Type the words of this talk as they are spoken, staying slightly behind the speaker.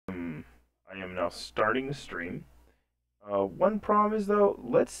I am now starting the stream. One problem is though,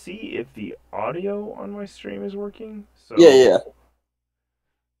 let's see if the audio on my stream is working. Yeah, So yeah,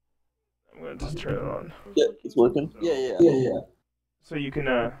 I'm gonna just turn it on. yeah. It's working. Yeah, So yeah, yeah, yeah. so you can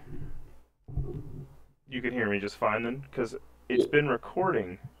hear me just fine then, because it's Yeah. been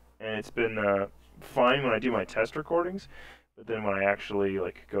recording and it's been fine when I do my test recordings, but then when I actually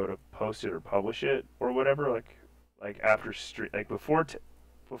like go to post it or publish it or whatever, like after stream, like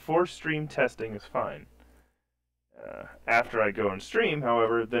before stream testing is fine. After I go and stream,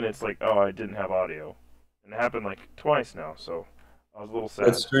 however, then it's like, oh, I didn't have audio, and it happened like twice now, so I was a little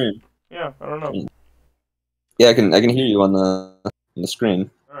That's sad. stream. Yeah, I don't know. Yeah, I can hear you on the screen.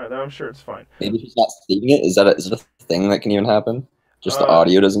 All right, I'm sure it's fine. Maybe he's not saving it. Is it a thing that can even happen? Just the Uh,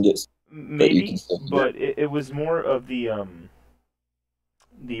 audio doesn't get, but you can Maybe, still hear but it was more of the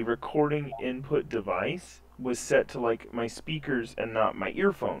recording input device was set to like my speakers and not my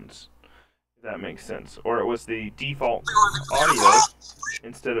earphones. If that makes sense. Or it was the default audio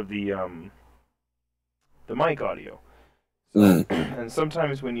instead of the mic audio. it. So Mm. and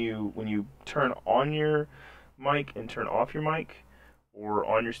sometimes when you turn on your mic and turn off your mic, or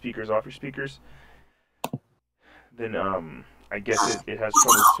on your speakers, off your speakers, then I guess it has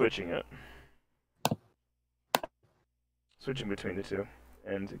trouble switching between the two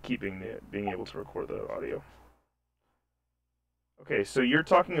and being able to record the audio. Okay, so you're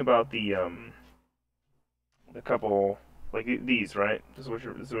talking about the couple like these, right? This is what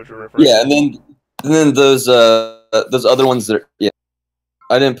you're referring Yeah, to. and then those other ones that yeah,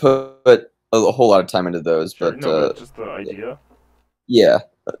 I didn't put a whole lot of time into those, Sure. but No, but just the idea. yeah,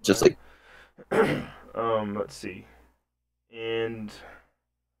 just Okay. like Let's see. And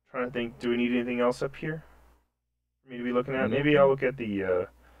trying to think, do we need anything else up here for me to be looking at? Maybe I'll look at the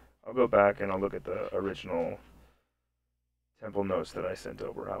I'll go back and I'll look at the original temple notes that I sent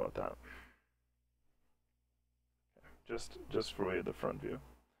over. How about that? Just for the front view.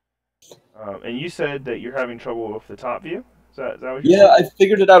 And you said that you're having trouble with the top view. Is that what you yeah, said? I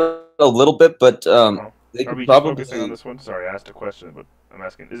figured it out a little bit, but Uh-huh. they Are could we just focusing on probably this one? Sorry, I asked a question, but I'm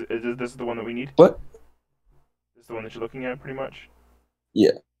asking. Is this the one that we need? what? Is the one that you're looking at, pretty much?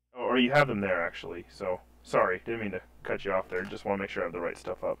 Yeah, Oh, or you have them there actually. So sorry, didn't mean to cut you off there. Just want to make sure I have the right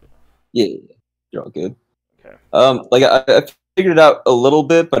stuff up. yeah, yeah, yeah. You're all good. Okay. Like I figured it out a little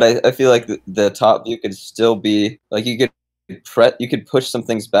bit, but I feel like the top view could still be like you could push some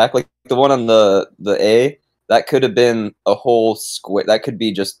things back. Like the one on the A, that could have been a whole square. That could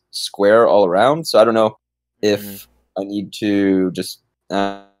be just square all around. So I don't know Mm-hmm. if I need to just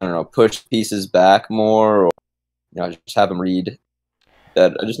I don't know push pieces back more, or just have them read.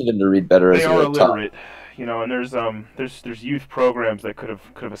 That I just need them to read better They as are a top. illiterate, and there's youth programs that could have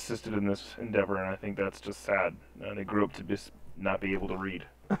assisted in this endeavor, and I think that's just sad. They grew up to just not be able to read.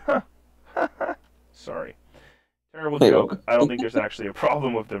 Sorry, terrible Wait, joke. I don't think there's actually a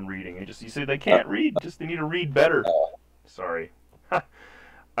problem with them reading. You say they can't read, just they need to read better. Sorry.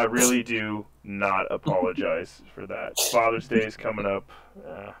 I really do not apologize for that. Father's Day is coming up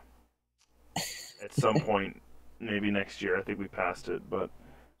at some point, maybe next year. I think we passed it, but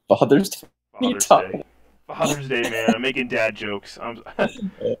Father's Day. What are you Father's talking Day. Father's Day, man. I'm making dad jokes.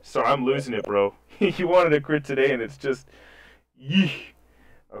 Sorry, I'm losing it, bro. You wanted to crit today, and it's just, yeesh.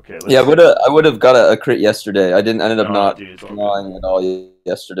 Okay, Yeah, let's see. I would have got a crit yesterday. I didn't. I ended up No, not dude, it's all good. drawing at all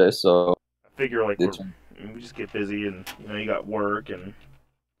yesterday. So I figure like it's we just get busy, and you got work, and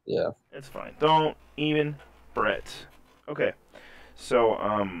yeah. it's fine. Don't even fret. Okay, so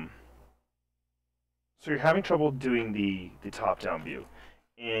so you're having trouble doing the top down view,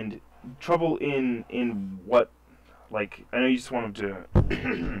 and trouble in what? Like I know you just want them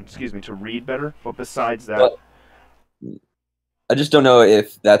to excuse me to read better, but besides that, But I just don't know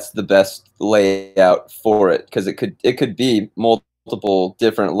if that's the best layout for it because it could be multiple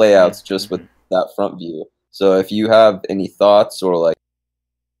different layouts just with mm-hmm. that front view. So if you have any thoughts or like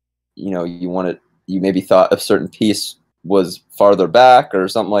you maybe thought a certain piece was farther back or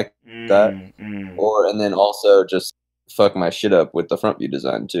something like that, Mm-hmm. or and then also just fuck my shit up with the front view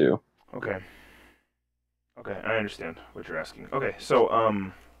design too. Okay. Okay, I understand what you're asking. Okay, so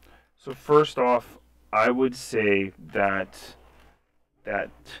first off, I would say that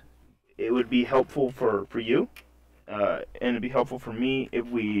it would be helpful for you, and it'd be helpful for me if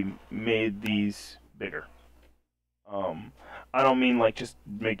we made these bigger. Um, I don't mean like just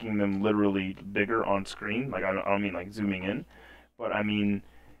making them literally bigger on screen. Like I don't mean like zooming in, but I mean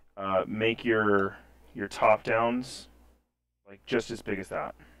make your top downs like just as big as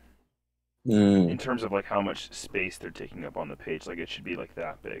that Hmm. in terms of like how much space they're taking up on the page. Like it should be like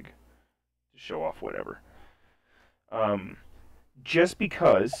that big to show off whatever. Um, just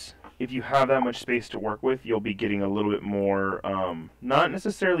because if you have that much space to work with, you'll be getting a little bit more, not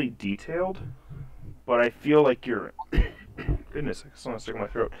necessarily detailed, but I feel like you're, goodness, someone's stuck in my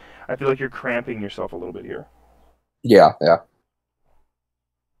throat. I feel like you're cramping yourself a little bit here. Yeah, yeah.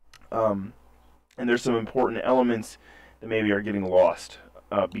 Um, and there's some important elements that maybe are getting lost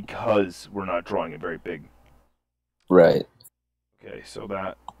because we're not drawing it very big. Right. Okay, so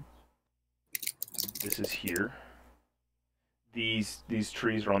that this is here. These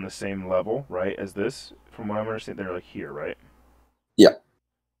trees are on the same level, right, as this. From what I'm understanding, they're like here, right? Yeah.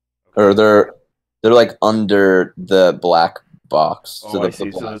 Or Okay. they're like under the black box. So Oh, I the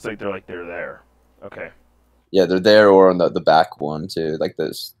see. So black, it's like they're there. Okay. yeah, they're there or on the back one too. Like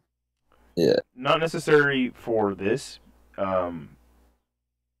this. Yeah. Not necessary for this. Um,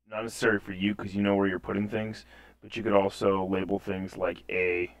 Not necessary for you because you know where you're putting things, but you could also label things like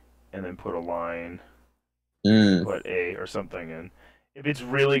A, and then put a line, and then Mm. put A or something in. If it's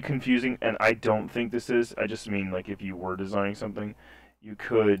really confusing, and I don't think this is, I just mean like if you were designing something, you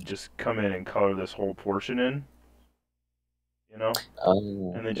could just come in and color this whole portion in, you know,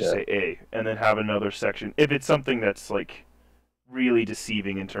 and then just Yeah. say A, and then have another section. If it's something that's like really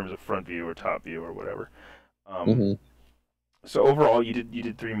deceiving in terms of front view or top view or whatever. Um, Hmm. so overall, you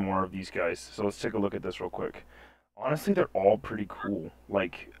did three more of these guys. So let's take a look at this real quick. Honestly, they're all pretty cool.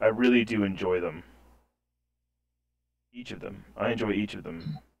 Like I really do enjoy them. Each of them. I enjoy each of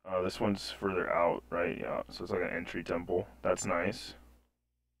them. This one's further out, right? Yeah, so it's like an entry temple. That's nice.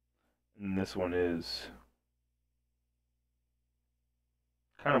 And this one is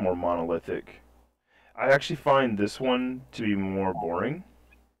kind of more monolithic. I actually find this one to be more boring.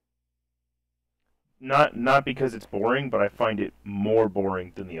 Not because it's boring, but I find it more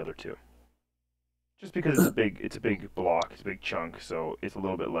boring than the other two. Just because it's a big block, it's a big chunk, so it's a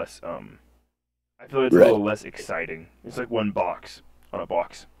little bit less I feel it's a Right. little less exciting. It's like one box on a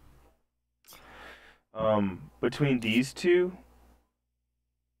box. Between these two,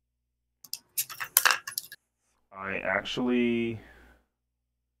 I actually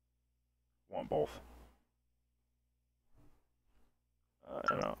want both.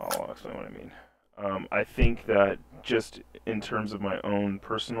 And I'll explain what I mean. I think that just in terms of my own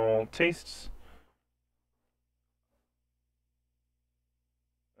personal tastes,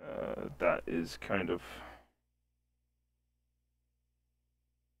 that is kind of.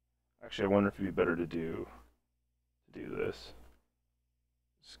 Actually, I wonder if it'd be better to do this.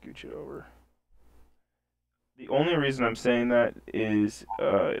 Scooch it over. The only reason I'm saying that is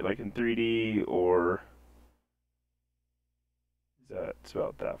like in 3D or is that it's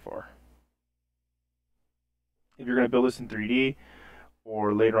about that far. If you're gonna build this in 3D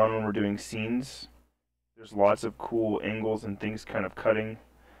or later on when we're doing scenes, there's lots of cool angles and things kind of cutting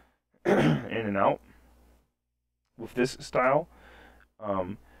in and out with this style.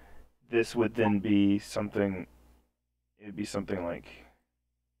 Um, this would then be something. It'd be something like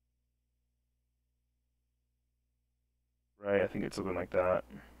right. I think it's something like that.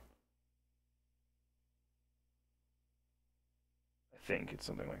 I think it's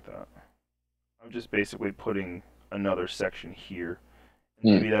something like that. I'm just basically putting another section here.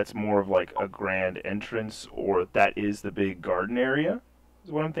 Mm. Maybe that's more of like a grand entrance, or that is the big garden area,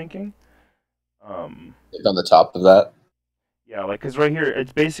 is what I'm thinking. Um, Like on the top of that. yeah, like because right here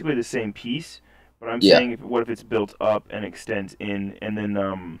it's basically the same piece, but I'm Yeah. saying what if it's built up and extends in, and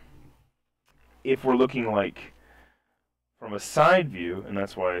then if we're looking like from a side view, and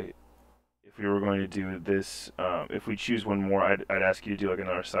that's why if we were going to do this, if we choose one more, I'd ask you to do like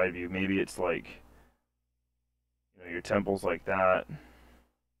another side view. Maybe it's like your temple's like that.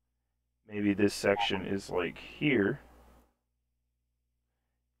 Maybe this section is like here,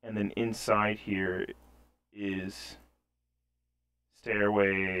 and then inside here is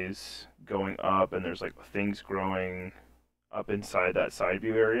stairways going up, and there's like things growing up inside that side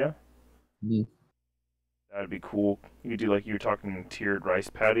view area. Mhm. That'd be cool. You could do like you're talking tiered rice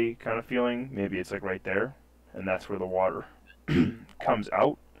paddy kind of feeling. Maybe it's like right there, and that's where the water comes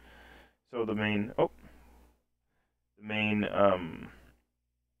out. So the main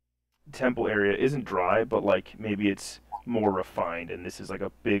temple area isn't dry, but like maybe it's more refined, and this is like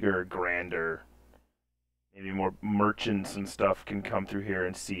a bigger, grander. Maybe more merchants and stuff can come through here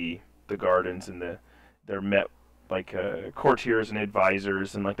and see the gardens, and they're met like courtiers and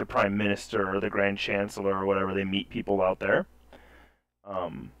advisors, and like the prime minister or the grand chancellor or whatever. They meet people out there.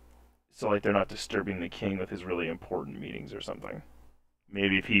 Um, so like they're not disturbing the king with his really important meetings or something.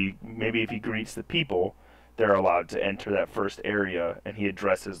 Maybe if he greets the people, they're allowed to enter that first area, and he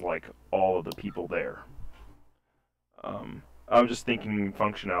addresses like all of the people there. I'm just thinking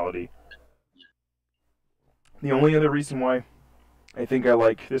functionality. The only other reason why I think I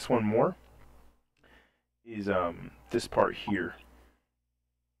like this one more, is this part here,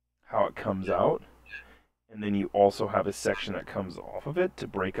 how it comes out, and then you also have a section that comes off of it to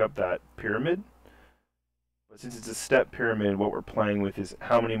break up that pyramid. But since it's a step pyramid, what we're playing with is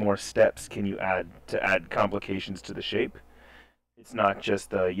how many more steps can you add to add complications to the shape. It's not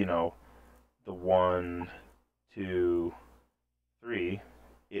just the, the 1, 2, 3.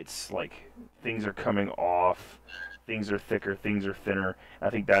 It's like things are coming off, things are thicker, things are thinner. I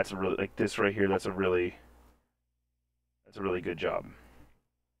think that's a really, like this right here, that's a really good job.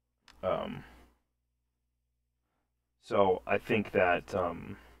 Um, so I think that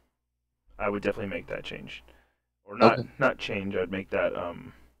I would definitely make that change, or Okay. not change. I'd make that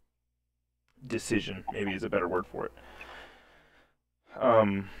decision. Maybe is a better word for it.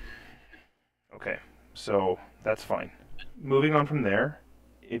 Um, okay, so that's fine. Moving on from there,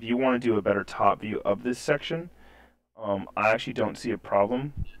 if you want to do a better top view of this section, I actually don't see a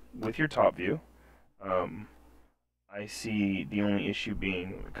problem with your top view. Um, I see the only issue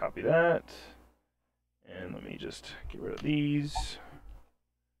being, copy that, and let me just get rid of these.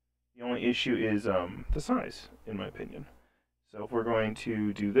 The only issue is the size, in my opinion. So if we're going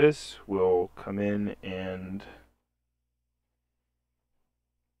to do this, we'll come in and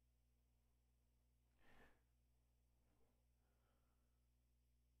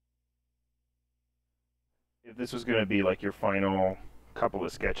if this was going to be like your final couple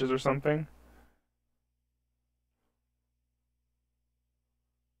of sketches or something,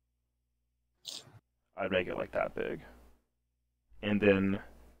 I'd make it like that big. And then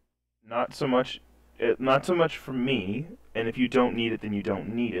not so much for me, and if you don't need it then you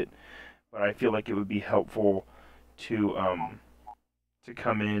don't need it, but I feel like it would be helpful to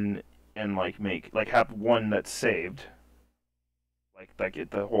come in and like have one that's saved,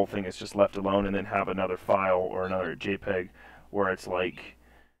 the whole thing is just left alone, and then have another file or another JPEG where it's like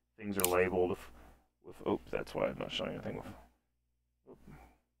things are labeled with oh, that's why I'm not showing anything with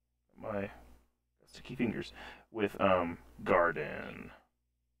my sticky fingers, with garden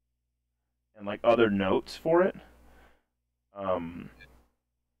and like other notes for it. Um,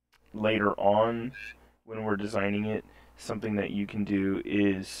 Later on, when we're designing it, something that you can do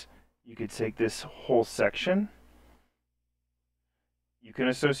is you could take this whole section. You can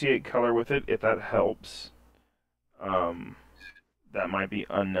associate color with it if that helps. Um, that might be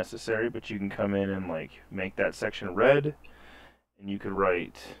unnecessary, but you can come in and like make that section red, and you could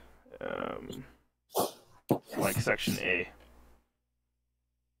write um, like section A.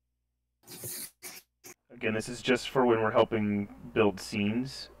 Again, this is just for when we're helping build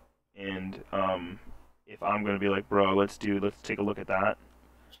scenes, and if I'm gonna be like, bro, let's take a look at that.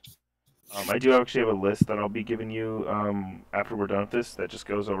 I do actually have a list that I'll be giving you after we're done with this that just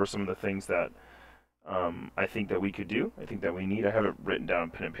goes over some of the things that I think that we could do. I think that we need. I have it written down on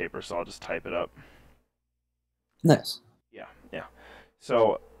pen and paper, so I'll just type it up. Nice. Yeah, yeah.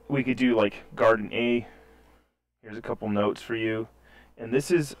 So we could do like garden A. Here's a couple notes for you. And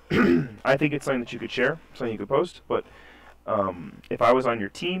this is, I think it's something that you could share, something you could post. But if I was on your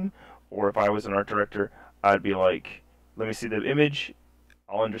team, or if I was an art director, I'd be like, let me see the image,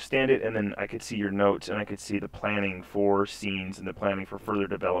 I'll understand it, and then I could see your notes, and I could see the planning for scenes and the planning for further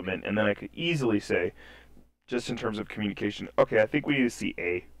development, and then I could easily say, just in terms of communication, okay, I think we need to see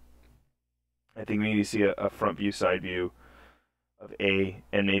A. I think we need to see a front view, side view of A,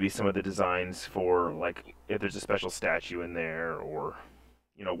 and maybe some of the designs for, like, if there's a special statue in there, or,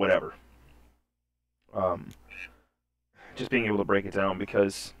 whatever. Um, just being able to break it down,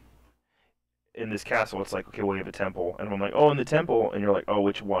 because in this castle, it's like, okay, well, you have a temple, and I'm like, oh, in the temple, and you're like, oh,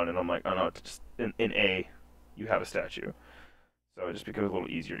 which one? And I'm like, oh no, it's just in A, you have a statue, so it just becomes a little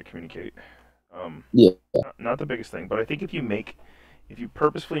easier to communicate. Yeah. Not the biggest thing, but I think if you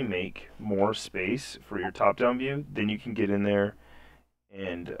purposefully make more space for your top-down view, then you can get in there,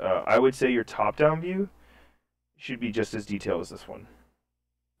 and I would say your top-down view should be just as detailed as this one.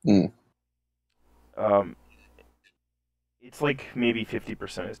 Mm. Um, it's like maybe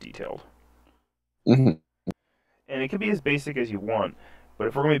 50% as detailed. Hmm. And it can be as basic as you want, but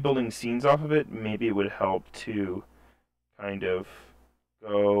if we're going to be building scenes off of it, maybe it would help to kind of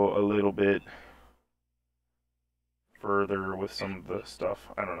go a little bit further with some of the stuff.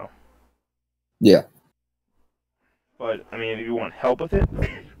 I don't know. Yeah. But, I mean, if you want help with it,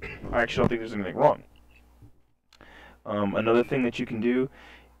 I actually don't think there's anything wrong. Another thing that you can do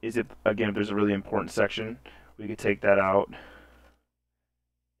is if there's a really important section, we could take that out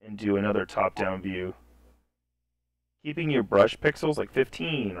and do another top-down view. Keeping your brush pixels like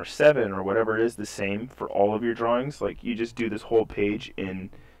 15 or 7 or whatever it is the same for all of your drawings. Like you just do this whole page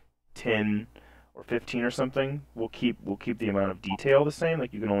in 10 or 15 or something, we'll keep the amount of detail the same.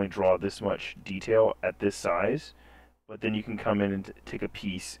 Like you can only draw this much detail at this size, but then you can come in and take a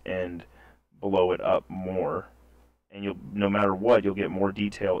piece and blow it up more, and you'll no matter what you'll get more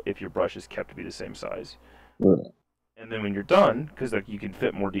detail if your brush is kept to be the same size. Right. And then when you're done, because like you can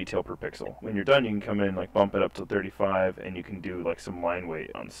fit more detail per pixel, when you're done you can come in and like bump it up to 35, and you can do like some line weight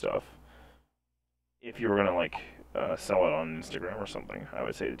on stuff. If you were gonna like sell it on Instagram or something, I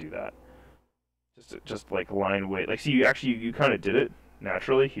would say to do that. Just like line weight. Like see, you kind of did it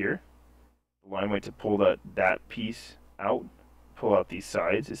naturally here. The line weight to pull that piece out, pull out these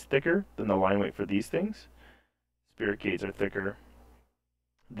sides is thicker than the line weight for these things. Spirit gates are thicker.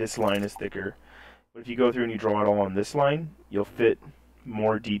 This line is thicker. But if you go through and you draw it all on this line, you'll fit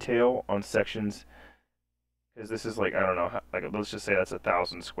more detail on sections. Because this is like, I don't know, like let's just say that's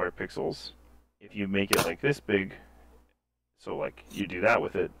 1,000 square pixels. If you make it like this big, so like you do that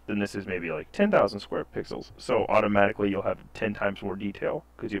with it, then this is maybe like 10,000 square pixels. So automatically you'll have 10 times more detail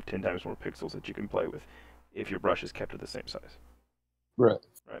because you have 10 times more pixels that you can play with if your brush is kept at the same size. Right.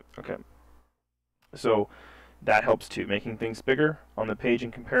 Right, okay. So that helps too, making things bigger on the page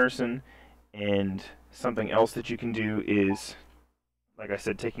in comparison. And something else that you can do is, like I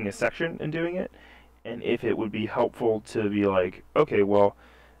said, taking a section and doing it. And if it would be helpful to be like, okay, well,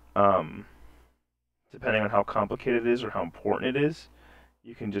 depending on how complicated it is or how important it is,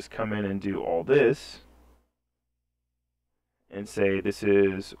 you can just come in and do all this and say this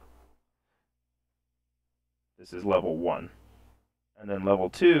is level 1. And then level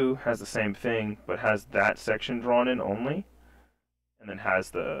 2 has the same thing, but has that section drawn in only, and then has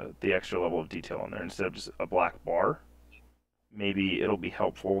the extra level of detail on there instead of just a black bar. Maybe it'll be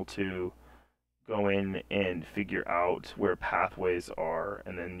helpful to go in and figure out where pathways are,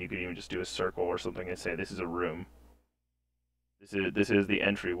 and then you could even just do a circle or something and say this is a room. This is the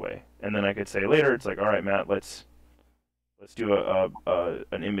entryway, and then I could say later it's like, all right, Matt, let's do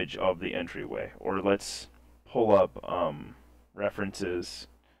an image of the entryway, or let's pull up references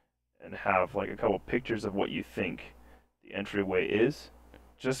and have like a couple pictures of what you think the entryway is.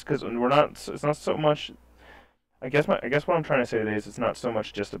 Just because it's not so much. I guess what I'm trying to say today is it's not so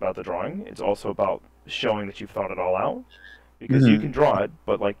much just about the drawing. It's also about showing that you've thought it all out. Because you can draw it,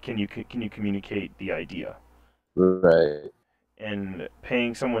 but like, can you communicate the idea? Right. And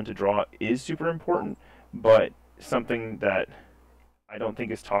paying someone to draw is super important, but something that I don't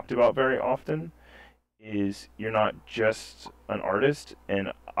think is talked about very often is you're not just an artist,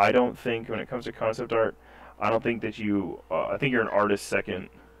 and I don't think when it comes to concept art, I don't think that you. I think you're an artist second.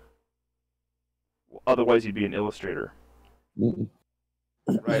 Otherwise, you'd be an illustrator,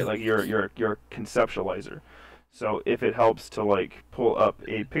 right? Like you're a conceptualizer. So if it helps to like pull up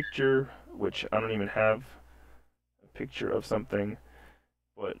a picture, which I don't even have a picture of something,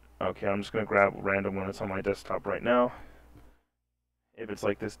 but okay, I'm just gonna grab a random one that's on my desktop right now. If it's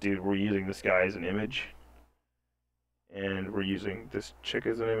like this dude, we're using this guy as an image, and we're using this chick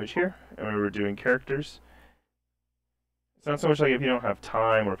as an image here, and we were doing characters. It's not so much like if you don't have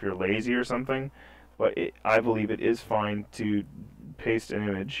time or if you're lazy or something, but I believe it is fine to paste an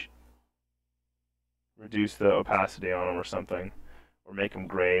image, reduce the opacity on them or something, or make them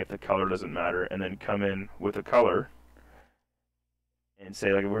gray if the color doesn't matter, and then come in with a color and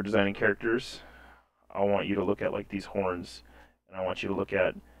say, like, if we're designing characters, I want you to look at like these horns, and I want you to look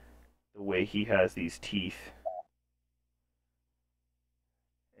at the way he has these teeth,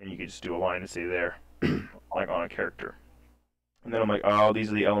 and you could just do a line and say there, like on a character. And then I'm like, oh,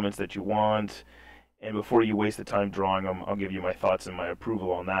 these are the elements that you want. And before you waste the time drawing them, I'll give you my thoughts and my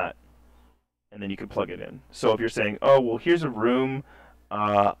approval on that. And then you can plug it in. So if you're saying, oh, well, here's a room,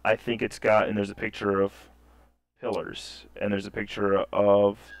 I think it's got, and there's a picture of pillars, and there's a picture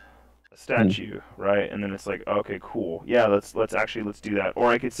of a statue, right? And then it's like, okay, cool. Yeah, let's do that. Or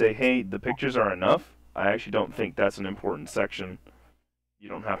I could say, hey, the pictures are enough. I actually don't think that's an important section. You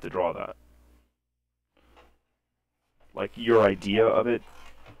don't have to draw that. Like, your idea of it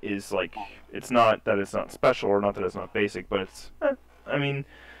is like, it's not that it's not special or not that it's not basic, but it's, I mean,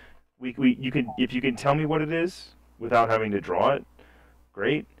 you can, if you can tell me what it is without having to draw it,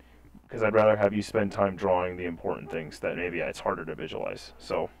 great, because I'd rather have you spend time drawing the important things that maybe it's harder to visualize.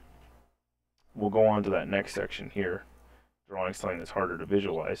 So we'll go on to that next section here, drawing something that's harder to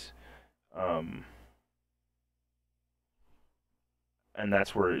visualize. And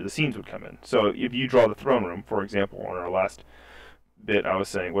that's where the scenes would come in. So if you draw the throne room, for example, on our last bit, I was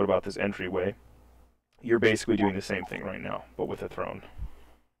saying, what about this entryway? You're basically doing the same thing right now, but with a throne.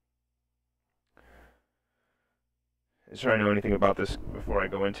 Is there I know anything about this before I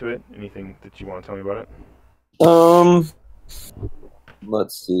go into it? Anything that you want to tell me about it?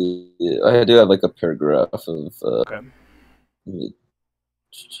 let's see. I do have like a paragraph of. Okay.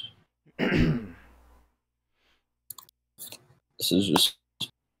 This is just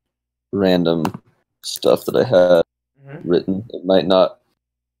random stuff that I had Mhm. written. It might not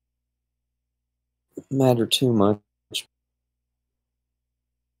matter too much.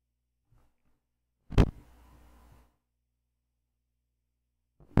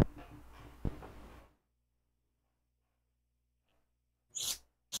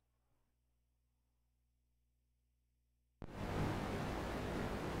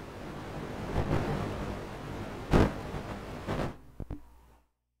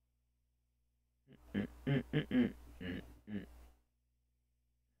 Mm, mm, mm, mm, mm, mm.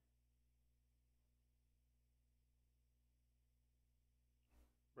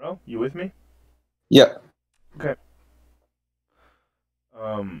 Bro, you with me? Yeah. Okay.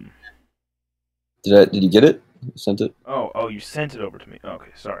 Um. Did you get it? Sent it? Oh, you sent it over to me.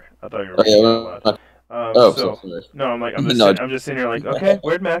 Okay, sorry. I thought you were Oh yeah. reading it out loud. Oh, so So sorry. no, No, I'm just sitting here like, okay,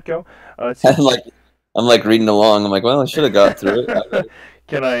 where'd Matt go? Let's see. I'm like I'm like reading along. I'm like, well, I should have got through it.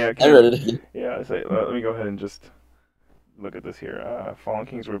 Can I? I read it again. Yeah. Say, let me go ahead and just look at this here. Fallen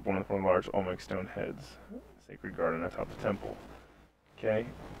kings were born from large Olmec stone heads, sacred garden atop the temple. Okay.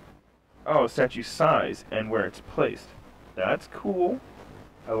 Oh, statue size and where it's placed. That's cool.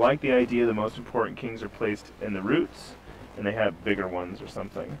 I like the idea the most important kings are placed in the roots, and they have bigger ones or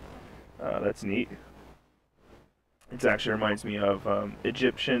something. That's neat. It actually reminds me of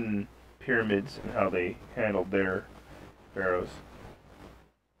Egyptian pyramids and how they handled their pharaohs.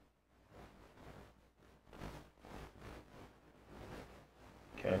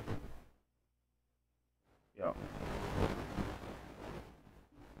 Okay. Yeah.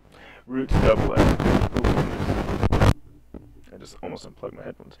 Roots double as. I just almost unplugged my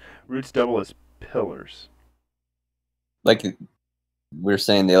headphones. Roots double as pillars. Like we are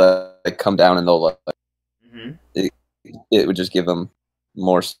saying, they like come down and they'll like Mm-hmm. it would just give them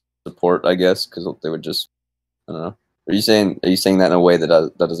more support, I guess, because they would just I don't know. Are you saying that in a way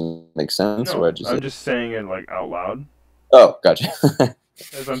that doesn't make sense, or No, I just say? I'm just saying it like out loud Oh, gotcha.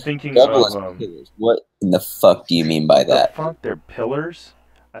 as I'm thinking Double of as pillars. What in the fuck do you mean by the that? fuck they're pillars.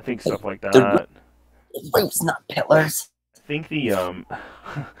 I think Like stuff like the that. roof's not pillars. I think the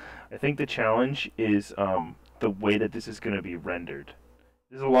I think the challenge is the way that this is going to be rendered.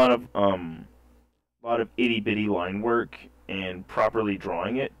 There's a lot of itty bitty line work and properly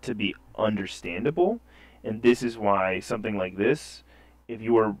drawing it to be understandable, and this is why something like this, if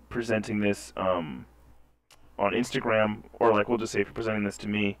you were presenting this on Instagram, or like we'll just say if you're presenting this to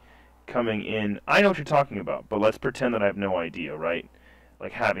me, coming in, I know what you're talking about, but let's pretend that I have no idea, right?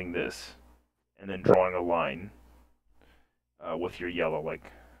 Like having this and then drawing a line with your yellow like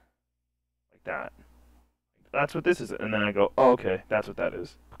that. That's what this is, and then I go, oh, okay, that's what that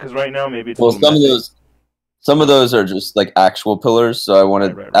is. Because right now maybe it's a Well, little messy. some of those are just like actual pillars, so I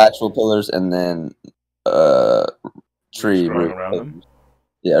wanted Right. actual pillars and then uh Roots tree growing root around them. pillars.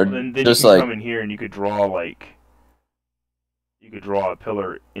 Yeah, Well, or then you just can like come in here and you could draw like you could draw a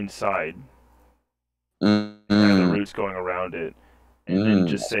pillar inside and have the mm, roots going around it, and then mm,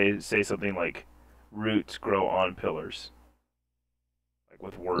 just say something like roots grow on pillars, like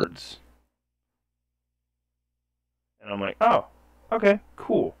with words. And I'm like, oh, okay,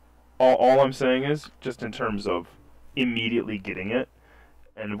 cool. All I'm saying is just in terms of immediately getting it,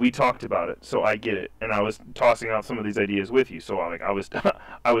 and we talked about it, so I get it. And I was tossing out some of these ideas with you, so I was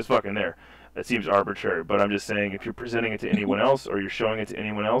I was fucking there. That seems arbitrary, but I'm just saying if you're presenting it to anyone else or you're showing it to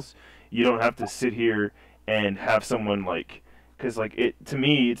anyone else, you don't have to sit here and have someone like, because like it to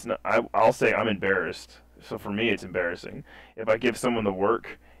me, it's not. I'll say I'm embarrassed. So for me, it's embarrassing if I give someone the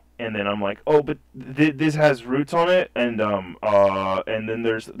work and then I'm like, oh, but this has roots on it, and then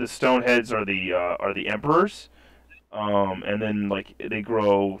there's the stone heads are the emperors, and then like they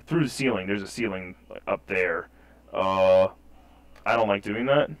grow through the ceiling. There's a ceiling like, up there. Uh, I don't like doing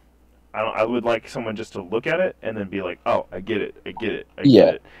that. I don't. I would like someone just to look at it and then be like, "Oh, I get it. I get it. I get yeah.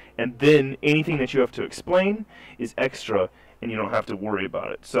 it." And then anything that you have to explain is extra, and you don't have to worry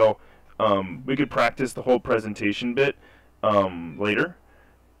about it. So, we could practice the whole presentation bit later,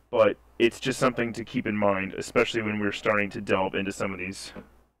 but it's just something to keep in mind, especially when we're starting to delve into some of these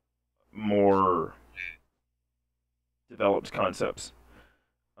more developed concepts.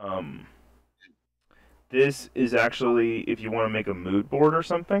 Um, This is actually, if you want to make a mood board or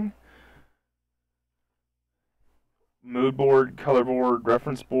something, mood board, color board,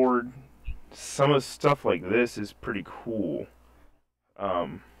 reference board, some of stuff like this is pretty cool.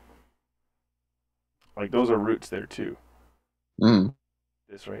 Um, like those are roots there too. Mm.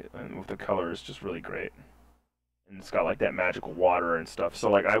 This right, and with the color is just really great. and it's got like that magical water and stuff.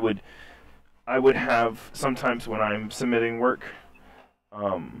 So like I would have sometimes when I'm submitting work,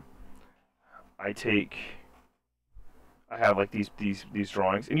 um, I take I have like these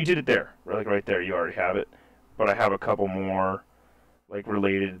drawings, and you did it there, right? Like right there, you already have it. But I have a couple more like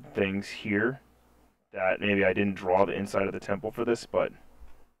related things here that maybe I didn't draw the inside of the temple for this, but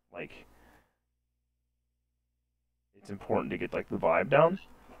like it's important to get like the vibe down.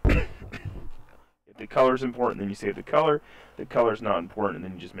 If the color's important, then you save the color. If the color's not important,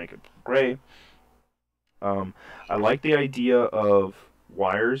 then you just make it gray. Um, I like the idea of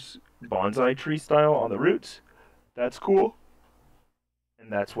wires, bonsai tree style on the roots. That's cool,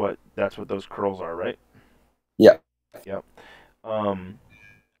 and that's what those curls are, right? Yeah. Yep. Um,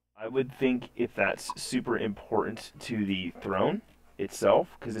 I would think if that's super important to the throne itself,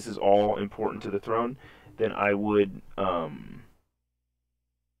 because this is all important to the throne, then I would,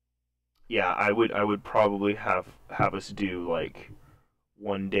 yeah, I would probably have us do like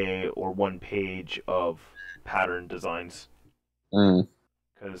 1 day or 1 page of pattern designs, Mm.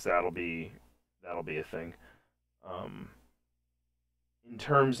 because that'll be a thing. Um, in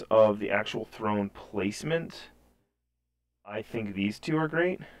terms of the actual throne placement, I think these two are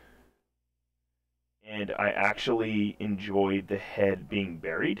great, and I actually enjoyed the head being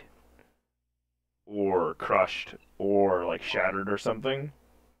buried or crushed or like shattered or something.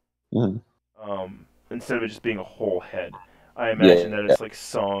 Mm. Instead of it just being a whole head. I imagine Yeah. that it's like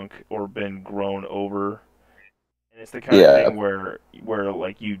sunk or been grown over, and it's the kind of Yeah. thing where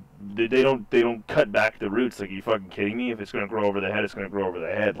like they don't cut back the roots. Like, are you fucking kidding me? If it's gonna grow over the head, it's gonna grow over the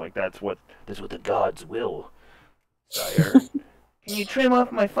head. Like that's what the gods will, sire. Can you trim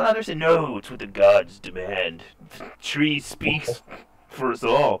off my father's? No, it's what the gods demand. Tree speaks for us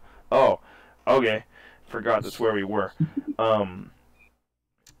all. Oh, okay. Forgot that's where we were. Um,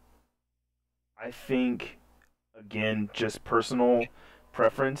 I think again, just personal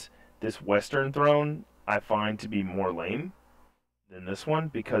preference. This Western throne I find to be more lame than this one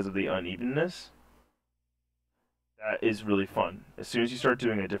because of the unevenness. That is really fun. As soon as you start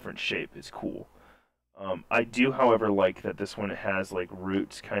doing a different shape, it's cool. I do, however, like that this one has like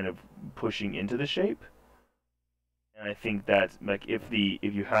roots kind of pushing into the shape, and I think that like if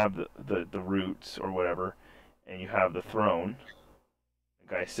you have the roots or whatever, and you have the throne, the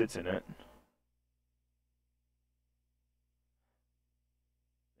guy sits in it.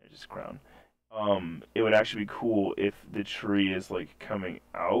 There's his crown. It would actually be cool if the tree is like coming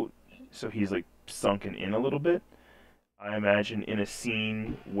out, so he's like sunken in a little bit. I imagine in a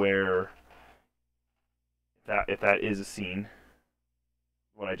scene where if that is a scene,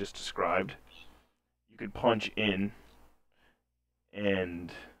 what I just described, you could punch in and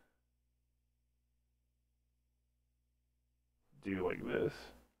do like this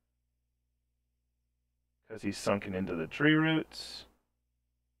because he's sunken into the tree roots,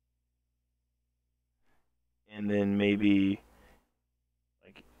 and then maybe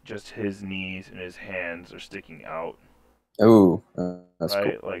like just his knees and his hands are sticking out, Oh, that's cool.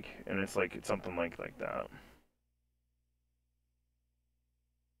 right? Like, and it's like it's something like that.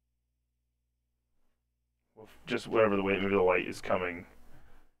 Well, just whatever the way maybe the light is coming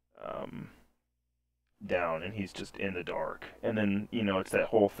um, down, and he's just in the dark, and then it's that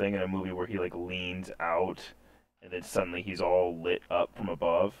whole thing in a movie where he like leans out, and then suddenly he's all lit up from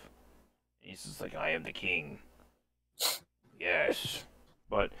above. And he's just like, "I am the king." Yes,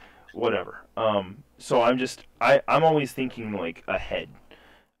 but whatever. So I'm always thinking like ahead.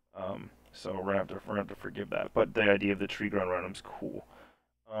 So we're gonna have to forgive that. But the idea of the tree grown around him's cool.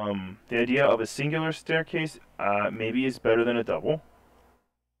 The idea of a singular staircase maybe is better than a double.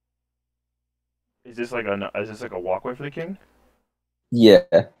 Is this like a walkway for the king? Yeah.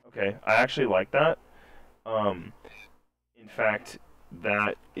 Okay, I actually like that. Um, in fact,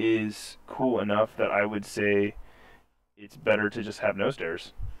 that is cool enough that I would say it's better to just have no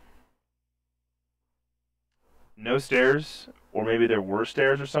stairs. No stairs, or maybe there were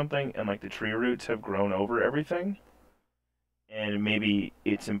stairs or something, and like the tree roots have grown over everything, and maybe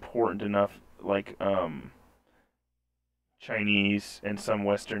it's important enough, like Chinese and some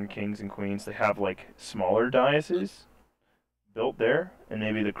Western kings and queens, they have like smaller dioceses built there, and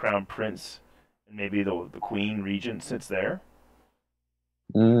maybe the crown prince and maybe the queen regent sits there,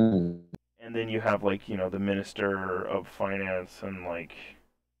 Mm. and then you have like the minister of finance and like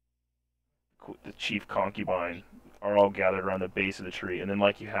the chief concubine are all gathered around the base of the tree, and then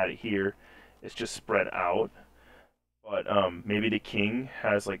like you had it here, it's just spread out. But maybe the king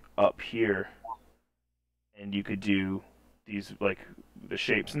has like up here, and you could do these like the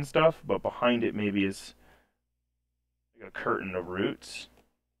shapes and stuff, but behind it maybe is like a curtain of roots.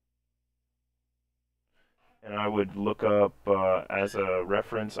 And I would look up as a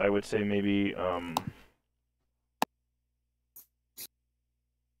reference. I would say maybe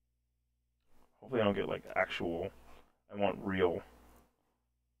hopefully I don't get like actual. I want real.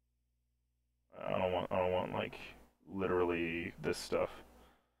 I don't want like literally this stuff.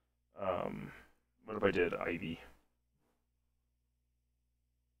 Um, what if I did Ivy?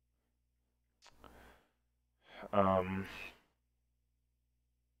 Um,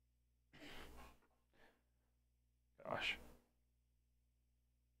 gosh.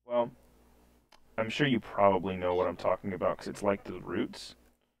 Well, I'm sure you probably know what I'm talking about because it's like the roots,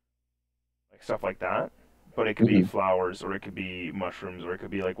 like stuff like that. But it could be Hmm. flowers, or it could be mushrooms, or it could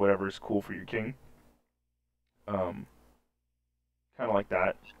be like whatever is cool for your king. Um, kind of like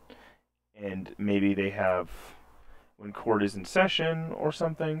that. And maybe they have when court is in session or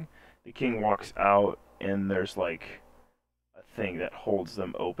something, the king walks out and there's like a thing that holds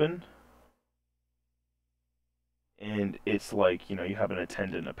them open. And it's like, you have an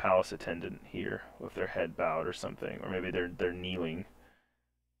attendant, a palace attendant here with their head bowed or something, or maybe they're kneeling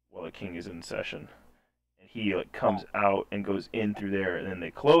while the king is in session. And he like comes out and goes in through there, and then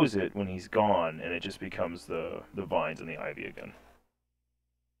they close it when he's gone, and it just becomes the vines and the ivy again.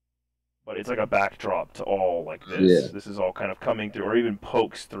 But it's like a backdrop to all like this. Yeah. This is all kind of coming through, or even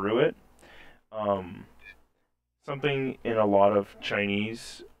pokes through it. Um, Something in a lot of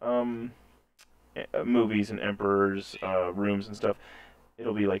Chinese movies and emperors' rooms and stuff.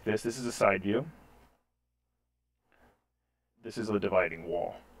 It'll be like this. This is a side view. This is a dividing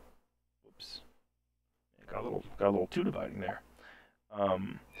wall. Whoops, got a little two dividing there.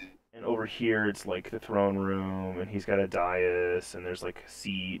 Um, and over here it's like the throne room, and he's got a dais, and there's like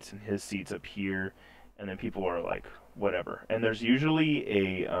seats, and his seats up here, and then people are like whatever. And there's usually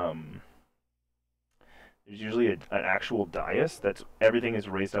an actual dais that's everything is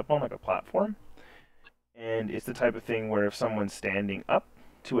raised up on like a platform, and it's the type of thing where if someone's standing up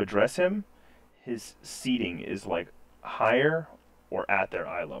to address him, his seating is like higher or at their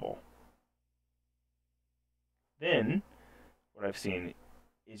eye level. Then what I've seen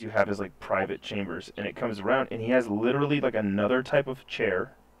is you have his like private chambers, and it comes around, and he has literally like another type of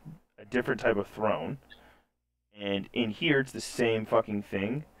chair, a different type of throne, and in here it's the same fucking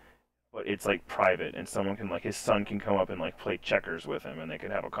thing, but it's like private, and someone can like his son can come up and like play checkers with him, and they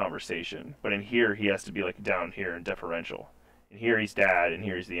can have a conversation. But in here he has to be like down here and deferential. And here he's dad, and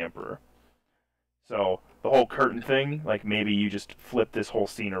here he's the emperor. So the whole curtain thing, like maybe you just flip this whole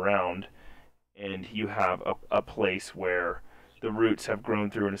scene around, and you have a place where the roots have grown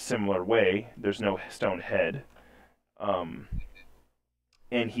through in a similar way. There's no stone head, um,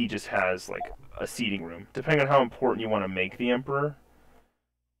 and he just has like a seating room, depending on how important you want to make the emperor.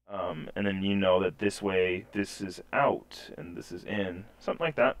 And then you know that this way, this is out and this is in, something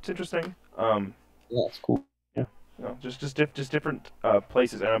like that. It's interesting. Yeah, it's cool. Yeah, just different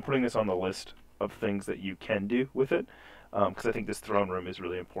places, and I'm putting this on the list of things that you can do with it, because I think this throne room is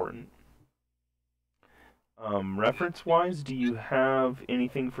really important. Reference wise, do you have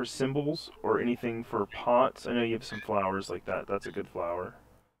anything for symbols or anything for pots? I know you have some flowers like that. That's a good flower.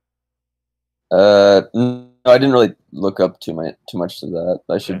 No, I didn't really look up too much to that.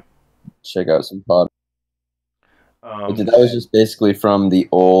 I Okay. should check out some pod. But that was Just just basically from the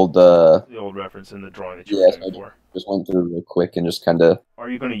old. the old reference in the drawing that you were Yeah, doing so I before. just went through real quick and just kind of. Are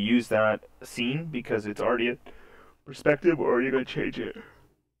you going to use that scene because it's already a perspective, or are you going to change it?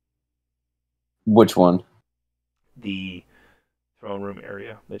 Which one? The throne room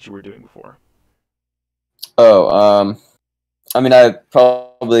area that you were doing before. Oh, I mean, I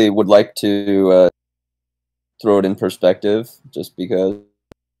probably would like to throw it in perspective just because it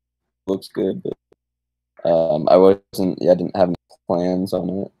looks good. But I wasn't. Yeah, I didn't have any plans on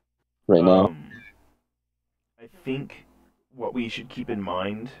it right now. I think what we should keep in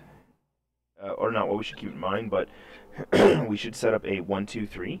mind, or not what we should keep in mind, but we should set up a 1, 2,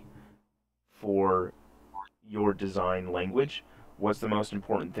 3 for your design language. What's the most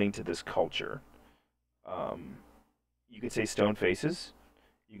important thing to this culture? Um, you could say stone faces,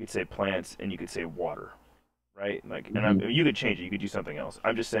 you could say plants, and you could say water, right? Like, and Hmm. you could change it. You could do something else.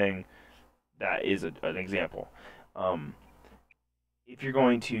 I'm just saying that is an example. Um, if you're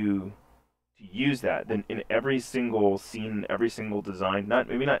going to use that, then in every single scene, every single design, not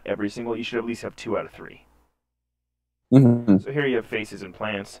maybe not every single, you should at least have 2 out of 3. Hmm. So here you have faces and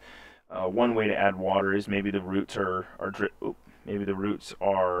plants. One way to add water is maybe the roots are drip. Maybe the roots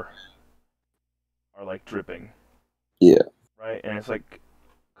are like dripping, Yeah. right? And it's like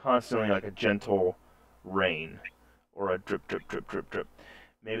constantly like a gentle rain or a drip, drip, drip, drip, drip.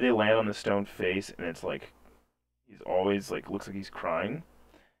 Maybe they land on the stone face and it's like he's always like looks like he's crying,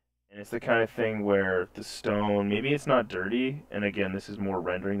 And it's the kind of thing where the stone, maybe it's not dirty, and again, this is more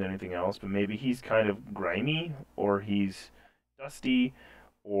rendering than anything else, but maybe he's kind of grimy, or he's dusty,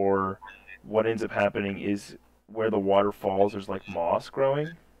 or what ends up happening is where the water falls, there's like moss growing,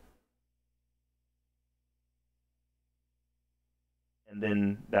 and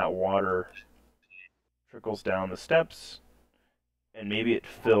then that water trickles down the steps, and maybe it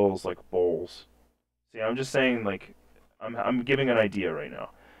fills like bowls. See, I'm just saying, like, I'm giving an idea right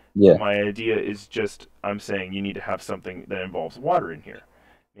now. But Yeah. my idea is just, I'm saying you need to have something that involves water in here.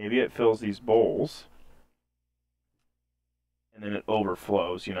 Maybe it fills these bowls, and then it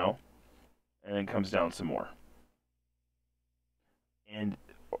overflows, and then comes down some more. And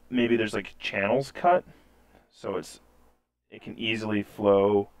maybe there's like channels cut, so it can easily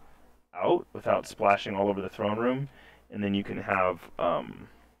flow out without splashing all over the throne room. And then you can have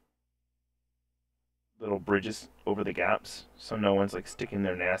little bridges over the gaps, so no one's like sticking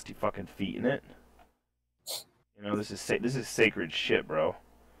their nasty fucking feet in it. This is sacred shit, bro.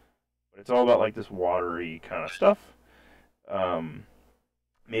 But it's all about like this watery kind of stuff. Um,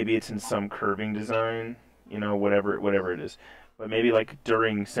 Maybe it's in some curving design, whatever it is. But maybe like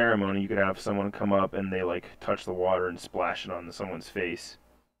during ceremony, you could have someone come up and they like touch the water and splash it on someone's face.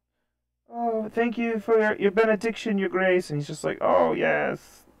 Oh, thank you for your benediction, your grace. And he's just like, oh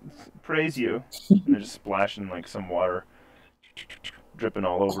yes, praise you. And they're just splashing like some water, dripping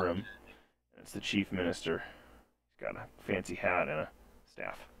all over him. And it's the chief minister. He's got a fancy hat and a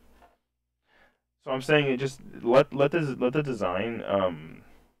staff. So I'm saying, it just let the design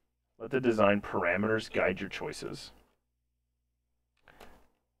parameters guide your choices.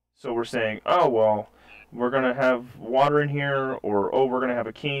 So we're saying, oh well, we're gonna have water in here, or oh, we're gonna have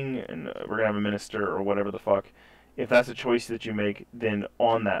a king and we're gonna have a minister, or whatever the fuck. If that's a choice that you make, then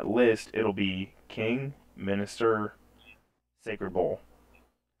on that list it'll be king, minister, sacred bowl.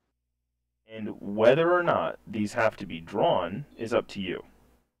 And whether or not these have to be drawn is up to you.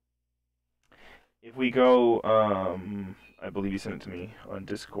 If we go, I believe you sent it to me on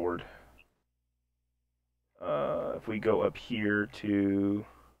Discord. If we go up here to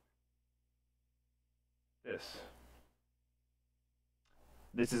this.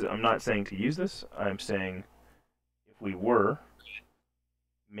 I'm not saying to use this. I'm saying if we were,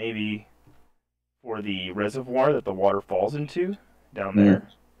 maybe for the reservoir that the water falls into, down there,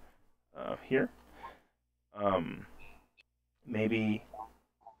 here, maybe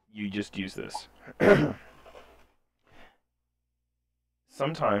you just use this.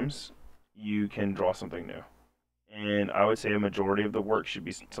 Sometimes you can draw something new. And I would say a majority of the work should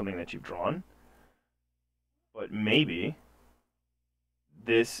be something that you've drawn. But maybe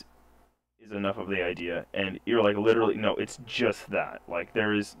this is enough of the idea, and you're like, literally, no, it's just that. Like,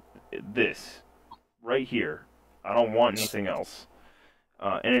 there is this right here. I don't want anything else.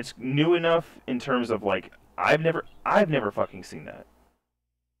 And it's new enough in terms of like, I've never fucking seen that.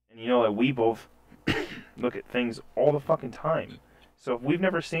 And like, we both look at things all the fucking time. So if we've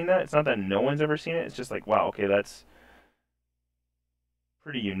never seen that, it's not that no one's ever seen it. It's just like, wow, okay, that's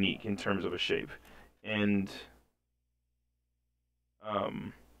pretty unique in terms of a shape. And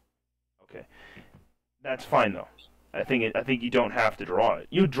okay, that's fine though. I think you don't have to draw it.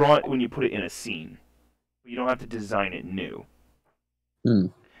 You draw it when you put it in a scene, but you don't have to design it new.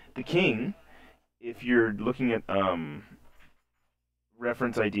 The king, if you're looking at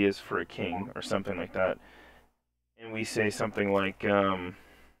reference ideas for a king or something like that, and we say something like I'm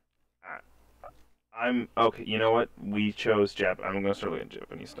okay. You know what? We chose Jap. I'm gonna start looking at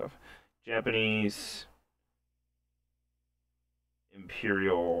Japanese stuff. Japanese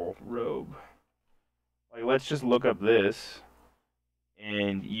imperial robe. Like, let's just look up this,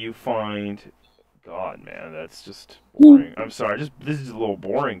 and you find, God, man, that's just boring. I'm sorry. This is a little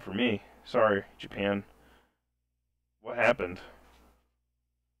boring for me. Sorry, Japan. What happened?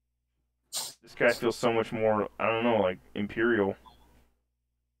 This guy feels so much more, I don't know, like imperial.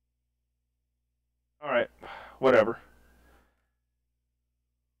 All right, whatever.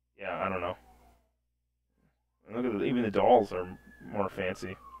 Yeah, I don't know. Look at even the dolls are more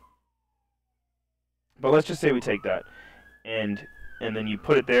fancy. But let's just say we take that, and then you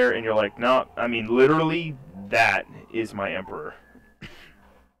put it there, and you're like, no, I mean, literally, that is my emperor.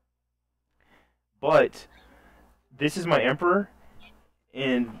 But this is my emperor,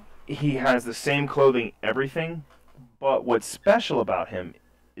 and he has the same clothing, everything. But what's special about him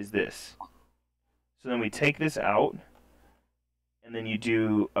is this. So then we take this out, and then you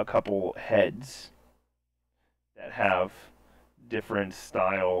do a couple heads that have different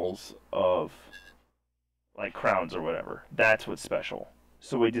styles of like crowns or whatever. That's what's special.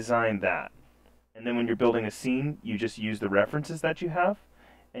 So we designed that. And then when you're building a scene, you just use the references that you have,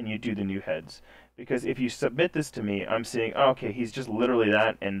 and you do the new heads. Because if you submit this to me, I'm seeing, oh, okay, he's just literally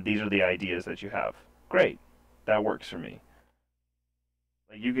that, and these are the ideas that you have. Great, that works for me.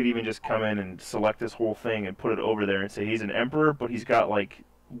 Like you could even just come in and select this whole thing and put it over there and say he's an emperor, but he's got like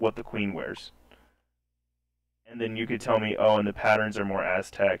what the queen wears. And then you could tell me, oh, and the patterns are more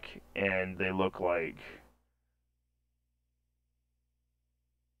Aztec, and they look like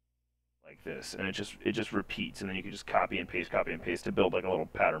this, and it just repeats, and then you can just copy and paste to build like a little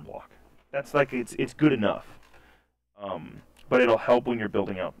pattern block. That's like it's good enough, but it'll help when you're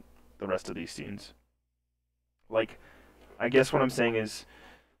building out the rest of these scenes. Like, I guess what I'm saying is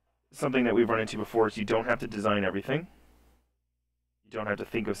something that we've run into before is you don't have to design everything. You don't have to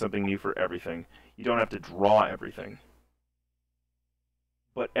think of something new for everything. You don't have to draw everything.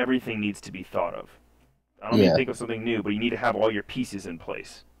 But everything needs to be thought of. I don't mean Yeah. think of something new, but you need to have all your pieces in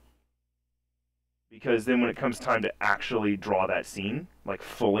place. Because then when it comes time to actually draw that scene, like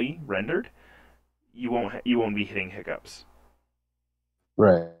fully rendered, you won't be hitting hiccups.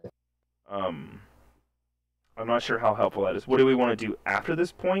 Right. Um, I'm not sure how helpful that is. What do we want to do after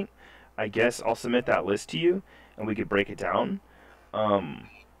this point? I guess I'll submit that list to you, and we could break it down. Um,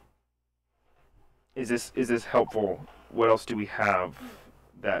 is this helpful? What else do we have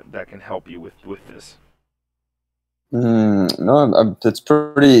that can help you with this? No, it's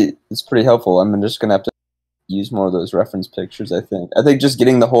pretty helpful. I'm just gonna have to use more of those reference pictures. I think just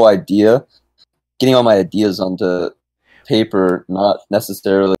getting the whole idea, getting all my ideas onto paper, not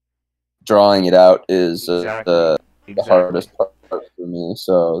necessarily drawing it out, is Exactly, the exactly. hardest part for me.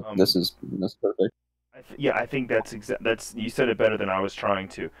 So Um, this is perfect. yeah, I think that's you said it better than I was trying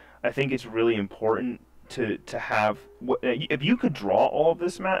to. I think it's really important to have if you could draw all of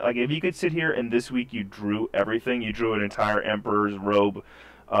this, Matt. Like if you could sit here and this week you drew everything. You drew an entire emperor's robe,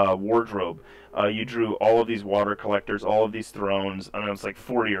 wardrobe. You drew all of these water collectors, all of these thrones. I don't know, it's like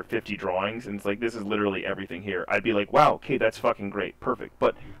 40 or 50 drawings, and it's like this is literally everything here. I'd be like, wow, okay, that's fucking great, perfect.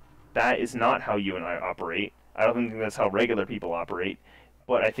 But that is not how you and I operate. I don't think that's how regular people operate.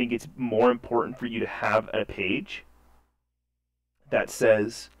 But I think it's more important for you to have a page that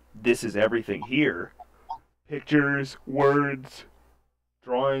says, this is everything here, pictures, words,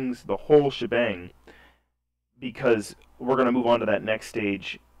 drawings, the whole shebang, because we're going to move on to that next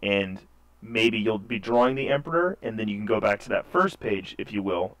stage, and maybe you'll be drawing the emperor, and then you can go back to that first page, if you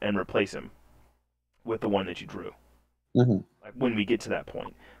will, and replace him with the one that you drew. Hmm. Like when we get to that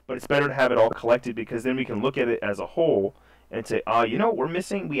point. But it's better to have it all collected because then we can look at it as a whole and say, you know what we're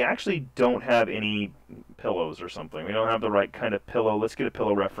missing? We actually don't have any pillows or something. We don't have the right kind of pillow. Let's get a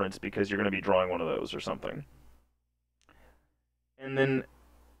pillow reference because you're going to be drawing one of those or something. And then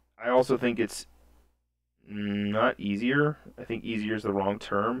I also think it's not easier. I think easier is the wrong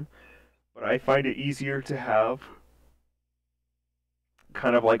term, but I find it easier to have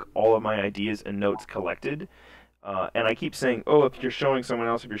kind of like all of my ideas and notes collected. And I keep saying, oh, if you're showing someone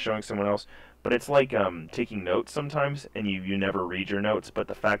else, if you're showing someone else, but it's like taking notes sometimes, and you never read your notes, but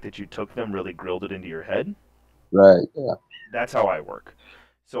the fact that you took them really grilled it into your head. Right. Yeah. That's how I work.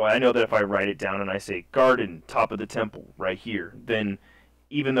 So I know that if I write it down and I say garden, top of the temple, right here, then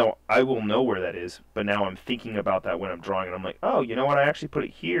even though I will know where that is, but now I'm thinking about that when I'm drawing, and I'm like, oh, you know what? I actually put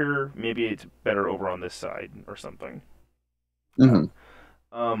it here. Maybe it's better over on this side or something. Hmm.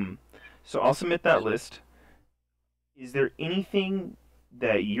 Um, so I'll submit that list. Is there anything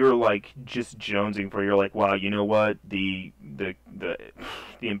that you're like just jonesing for? You're like, wow, you know what? The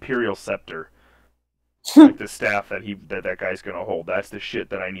imperial scepter, like the staff that guy's gonna hold. That's the shit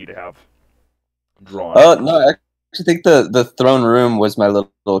that I need to have drawn. No, I actually think the throne room was my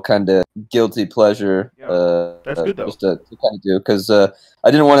little kind of guilty pleasure, Yeah, that's good though. just to kind of do because I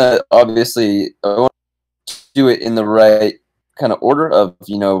didn't want to obviously I want to do it in the right kind of order of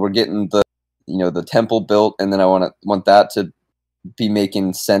we're getting the the temple built, and then I want that to be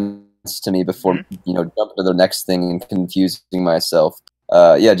making sense to me before Hmm. jumping to the next thing and confusing myself.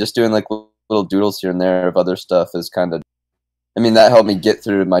 Yeah, just doing like little doodles here and there of other stuff is kind of. I mean, that helped me get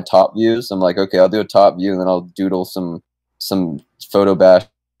through my top views. I'm like, okay, I'll do a top view, and then I'll doodle some photo bash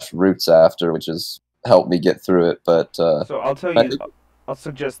roots after, which has helped me get through it. But So I'll tell I you. think, I'll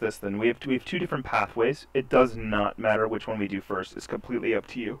suggest this then. We have two different pathways. It does not matter which one we do first. It's completely up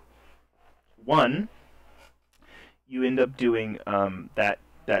to you. One, you end up doing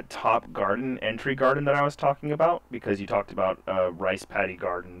that top garden entry garden that I was talking about because you talked about a rice paddy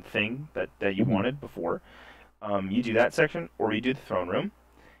garden thing that you mhm. wanted before. You do that section, or you do the throne room.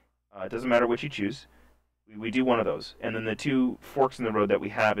 It doesn't matter which you choose. We do one of those, and then the two forks in the road that we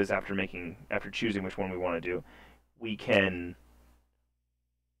have is after choosing which one we want to do, we can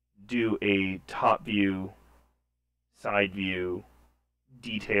do a top view, side view,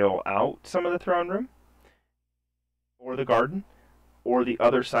 detail out some of the throne room or the garden, or the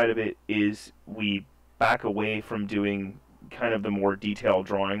other side of it is we back away from doing kind of the more detailed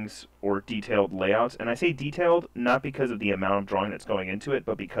drawings or detailed layouts. And I say detailed not because of the amount of drawing that's going into it,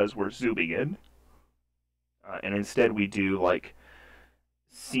 but because we're zooming in. And instead we do like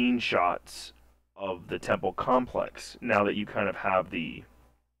scene shots of the temple complex. Now that you kind of have the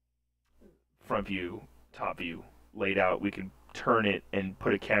front view, top view laid out, we can turn it and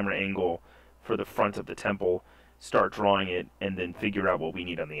put a camera angle for the front of the temple, start drawing it, and then figure out what we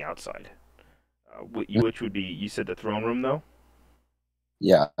need on the outside. Which would be, you said the throne room though?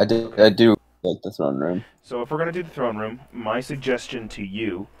 Yeah, I do. Okay. I do like the throne room. So if we're gonna do the throne room, my suggestion to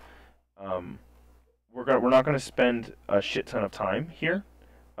you, um, we're not gonna spend a shit ton of time here.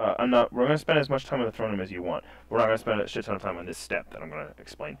 We're gonna spend as much time on the throne room as you want. We're not gonna spend a shit ton of time on this step that I'm gonna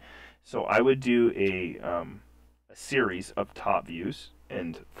explain. So I would do a series of top views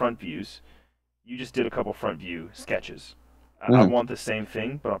and front views. You just did a couple front view sketches. I Mhm. want the same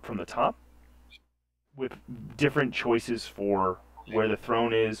thing, but from the top, with different choices for where the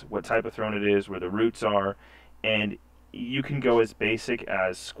throne is, what type of throne it is, where the roots are, and you can go as basic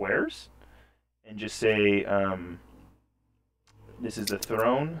as squares and just say, this is the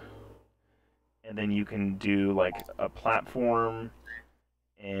throne, and then you can do like a platform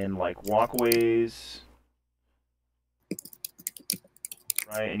and like walkways,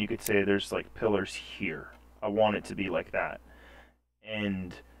 right? And you could say there's like pillars here. I want it to be like that.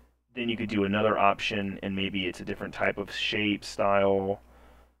 And then you could do another option, and maybe it's a different type of shape, style,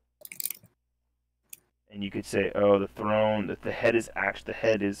 and you could say, oh, the throne, the head is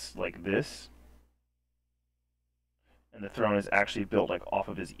like this, and the throne is actually built like off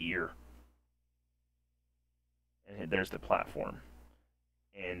of his ear, and there's the platform,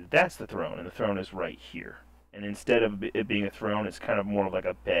 and that's the throne, and the throne is right here. And instead of it being a throne, it's kind of more like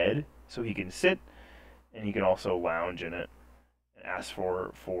a bed, so he can sit, and he can also lounge in it and ask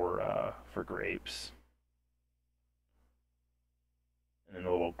for grapes. And then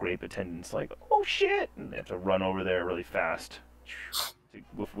the little grape attendant's like, oh shit! And they have to run over there really fast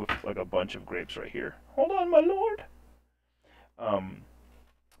with like a bunch of grapes right here. Hold on, my lord. Um,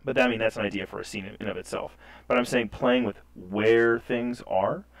 but I mean, that's an idea for a scene in of itself. But I'm saying playing with where things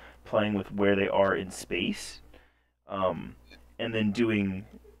are, playing with where they are in space, um, and then doing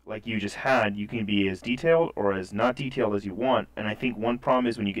like you just had, you can be as detailed or as not detailed as you want. And I think one problem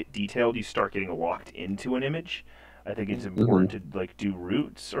is when you get detailed, you start getting locked into an image. I think it's Mhm. important to like do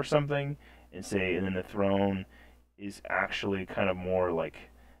roots or something and say, and then the throne is actually kind of more like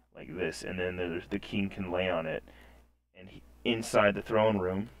this, and then there's the king can lay on it, and inside the throne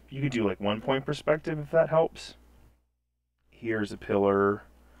room, you could do like 1 point perspective if that helps. Here's a pillar.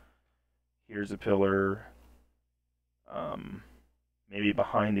 Here's a pillar. Um, Maybe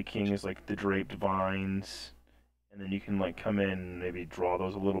behind the king is like the draped vines, and then you can like come in and maybe draw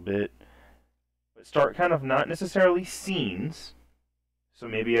those a little bit, but start kind of not necessarily scenes. So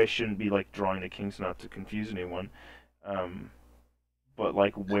maybe I shouldn't be like drawing the king so not to confuse anyone. Um, but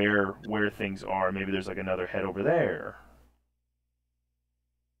like where things are. Maybe there's like another head over there.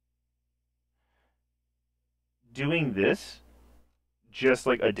 Doing this just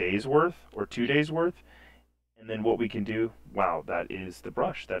like a day's worth or 2 days worth, and then what we can do. Wow, that is the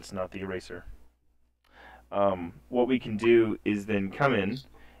brush. That's not the eraser. What we can do is then come in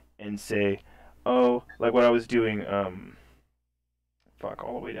and say, oh, like what I was doing. Fuck,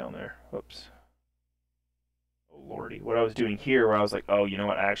 all the way down there. Whoops. Oh lordy, what I was doing here, where I was like, oh, you know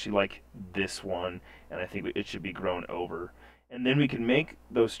what? I actually like this one, and I think it should be grown over. And then we can make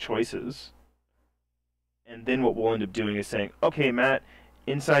those choices. And then what we'll end up doing is saying, okay, Matt,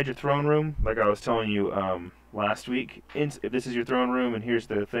 inside your throne room, like I was telling you last week, if this is your throne room, and here's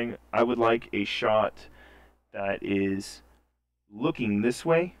the thing, I would like a shot that is looking this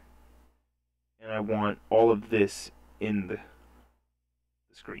way, and I want all of this in the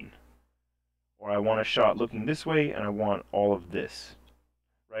screen. Or I want a shot looking this way, and I want all of this.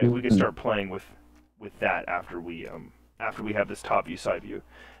 Right? We can Mhm. start playing with that after we have this top view side view,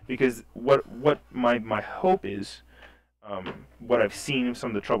 because what my hope is, what I've seen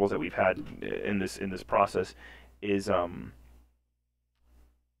some of the troubles that we've had in this process is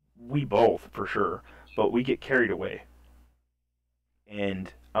we both for sure, but we get carried away,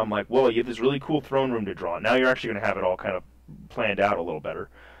 and I'm like, well, you have this really cool throne room to draw. Now you're actually going to have it all kind of planned out a little better.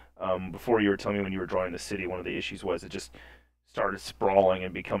 Before you were telling me when you were drawing the city, one of the issues was it just started sprawling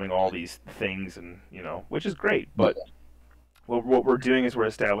and becoming all these things, and which is great. But what we're doing is we're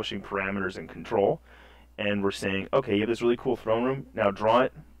establishing parameters and control, and we're saying, okay, you have this really cool throne room. Now draw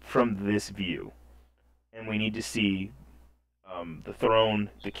it from this view, and we need to see the throne,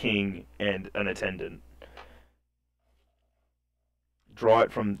 the king, and an attendant. Draw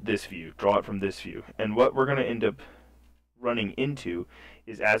it from this view. Draw it from this view. And what we're gonna end up running into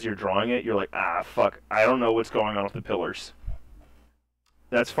is as you're drawing it, you're like, ah, fuck, I don't know what's going on with the pillars.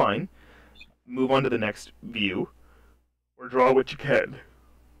 That's fine. Move on to the next view, or draw what you can.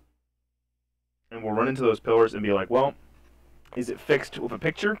 And we'll run into those pillars and be like, well, is it fixed with a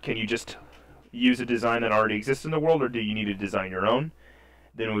picture? Can you just use a design that already exists in the world, or do you need to design your own?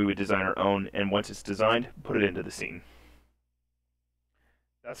 Then we would design our own, and once it's designed, put it into the scene.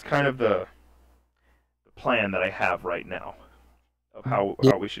 That's kind of the plan that I have right now of how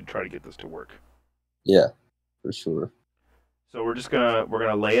we should try to get this to work. Yeah, for sure. So we're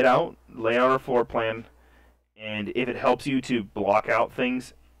gonna lay out our floor plan, and if it helps you to block out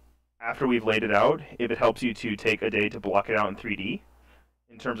things after we've laid it out, if it helps you to take a day to block it out in 3D,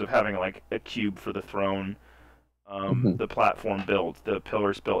 in terms of having like a cube for the throne, the platform built, the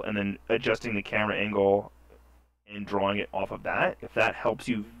pillars built, and then adjusting the camera angle and drawing it off of that, if that helps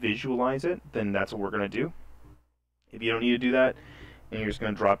you visualize it, then that's what we're gonna do. If you don't need to do that, and you're just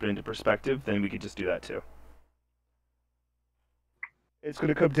gonna drop it into perspective, then we could just do that too. It's going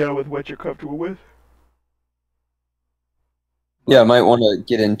to come down with what you're comfortable with. Yeah, I might want to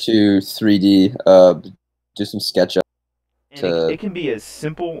get into 3D, do some SketchUp. And it can be as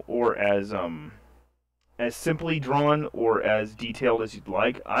simple or as simply drawn or as detailed as you'd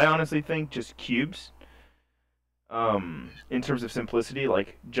like. I honestly think just cubes, in terms of simplicity,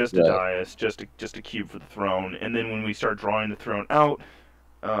 like just a dais, just a cube for the throne, and then when we start drawing the throne out,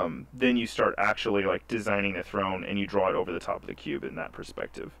 then you start actually like designing the throne and you draw it over the top of the cube in that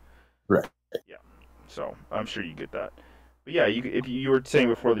perspective. Right. Yeah. So I'm sure you get that. But yeah, if you were saying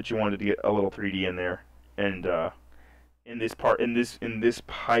before that you wanted to get a little 3D in there, and in this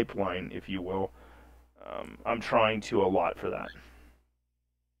pipeline, if you will, I'm trying to allot for that.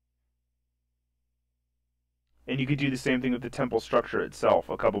 And you could do the same thing with the temple structure itself.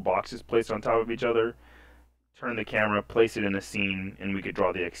 A couple boxes placed on top of each other. Turn the camera, place it in a scene, and we could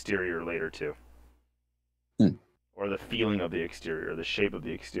draw the exterior later too. Or the feeling of the exterior, the shape of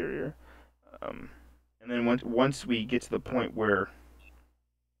the exterior. And then once we get to the point where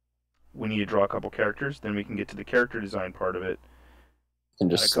we need to draw a couple characters, then we can get to the character design part of it. And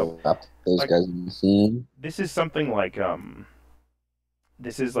just slap those guys in the scene. This is something like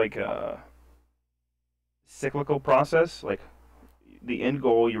this is like a cyclical process. Like the end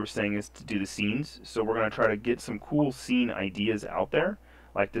goal you were saying is to do the scenes, so we're gonna try to get some cool scene ideas out there,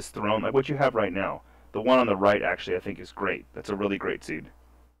 like this throne, like what you have right now. The one on the right actually I think is great. That's a really great scene.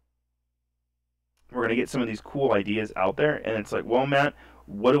 We're gonna get some of these cool ideas out there, and it's like, well, Matt,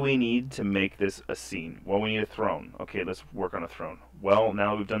 what do we need to make this a scene? Well, we need a throne. Okay, let's work on a throne. Well,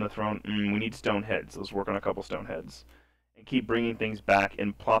 now we've done the throne, we need stone heads. Let's work on a couple stone heads, and keep bringing things back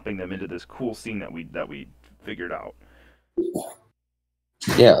and plopping them into this cool scene that we figured out.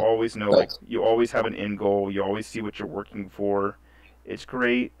 Yeah. You always know, like, you always have an end goal. You always see what you're working for. It's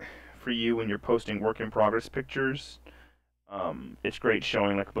great for you when you're posting work in progress pictures. It's great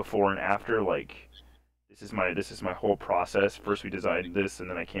showing like before and after, like, this is my whole process. First we designed this, and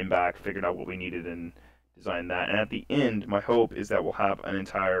then I came back, figured out what we needed, and designed that. And at the end, my hope is that we'll have an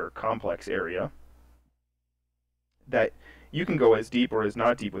entire complex area that you can go as deep or as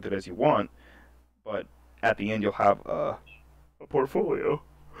not deep with it as you want, but at the end you'll have a portfolio.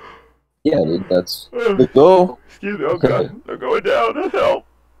 Yeah, dude, that's the goal. Excuse me, oh god, they're going down. Help.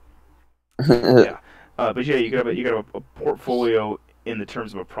 Yeah, but yeah, you got a portfolio in the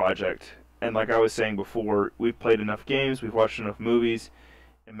terms of a project. And like I was saying before, we've played enough games, we've watched enough movies.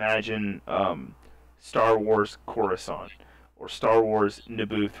 Imagine Star Wars Coruscant, or Star Wars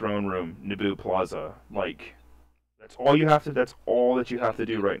Naboo Throne Room, Naboo Plaza. Like, that's all that you have to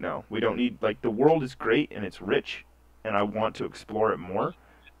do right now. We don't need, like, the world is great and it's rich, and I want to explore it more.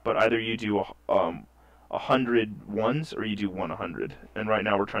 But either you do 100 ones or you do 100. And right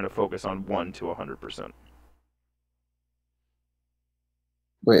now we're trying to focus on 1 to 100%.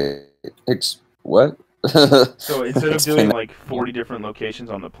 Wait, what? So instead of doing like 40 different locations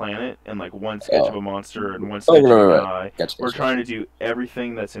on the planet and like one sketch of a monster and one sketch of an eye, we're trying to do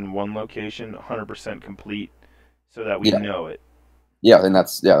everything that's in one location 100% complete, so that we know it. Yeah, and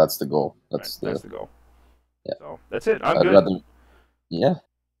that's the goal. That's the goal. Yeah. So that's it. I'm good. Yeah.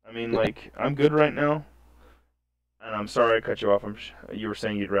 I mean, like, I'm good right now. And I'm sorry I cut you off. You were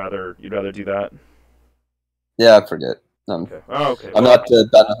saying you'd rather do that. Yeah, I forget. Okay. Oh, okay. I'm not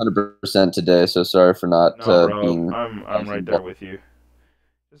about 100% today, so sorry for not being. I'm right there with you.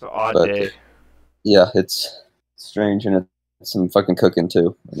 It's an odd day. Yeah, it's strange, and it's some fucking cooking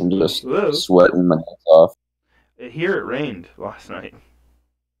too. I'm just sweating my nuts off. Here it rained last night.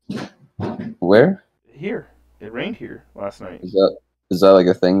 Where Here it rained here last night. is that? Is that like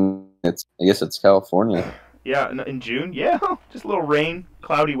a thing? It's I guess it's California. Yeah, in June. Yeah, just a little rain,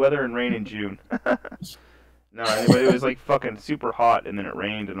 cloudy weather, and rain in June. No, but it was like fucking super hot, and then it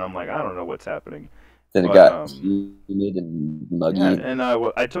rained, and I'm like, I don't know what's happening. Then it But got humid and yeah, muggy. and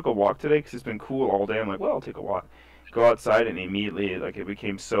I took a walk today because it's been cool all day. I'm like, well, I'll take a walk. Go outside, and immediately like it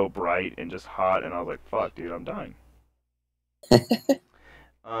became so bright and just hot, and I was like, fuck, dude, I'm dying.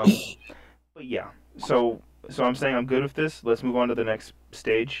 Um, but yeah, so I'm saying I'm good with this. Let's move on to the next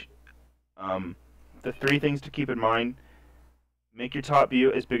stage. Um, the three things to keep in mind: make your top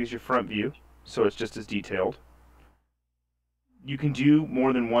view as big as your front view, so it's just as detailed. You can do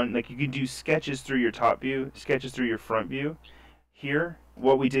more than one. Like you can do sketches through your top view, sketches through your front view. Here,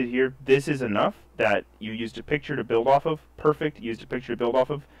 what we did here, this is enough that you used a picture to build off of. Perfect. You used a picture to build off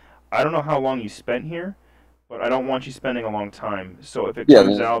of. I don't know how long you spent here, but I don't want you spending a long time. So if it Yeah,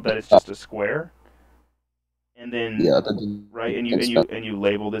 comes out that it's just a square, and then yeah. right, and you That's and you and you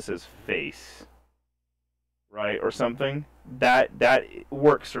label this as face, right, or something, that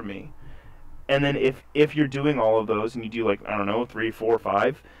works for me. And then if you're doing all of those and you do like I don't know 3, 4,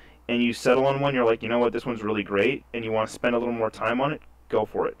 5, and you settle on one, you're like you know what this one's really great, and you want to spend a little more time on it, go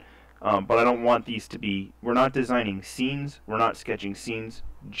for it. But I don't want these to be. We're not designing scenes. We're not sketching scenes.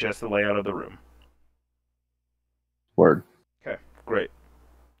 Just the layout of the room. word. Okay, great.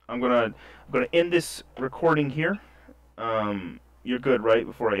 I'm gonna end this recording here. You're good, right?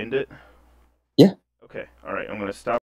 Before I end it. Yeah. Okay. All right. I'm gonna stop.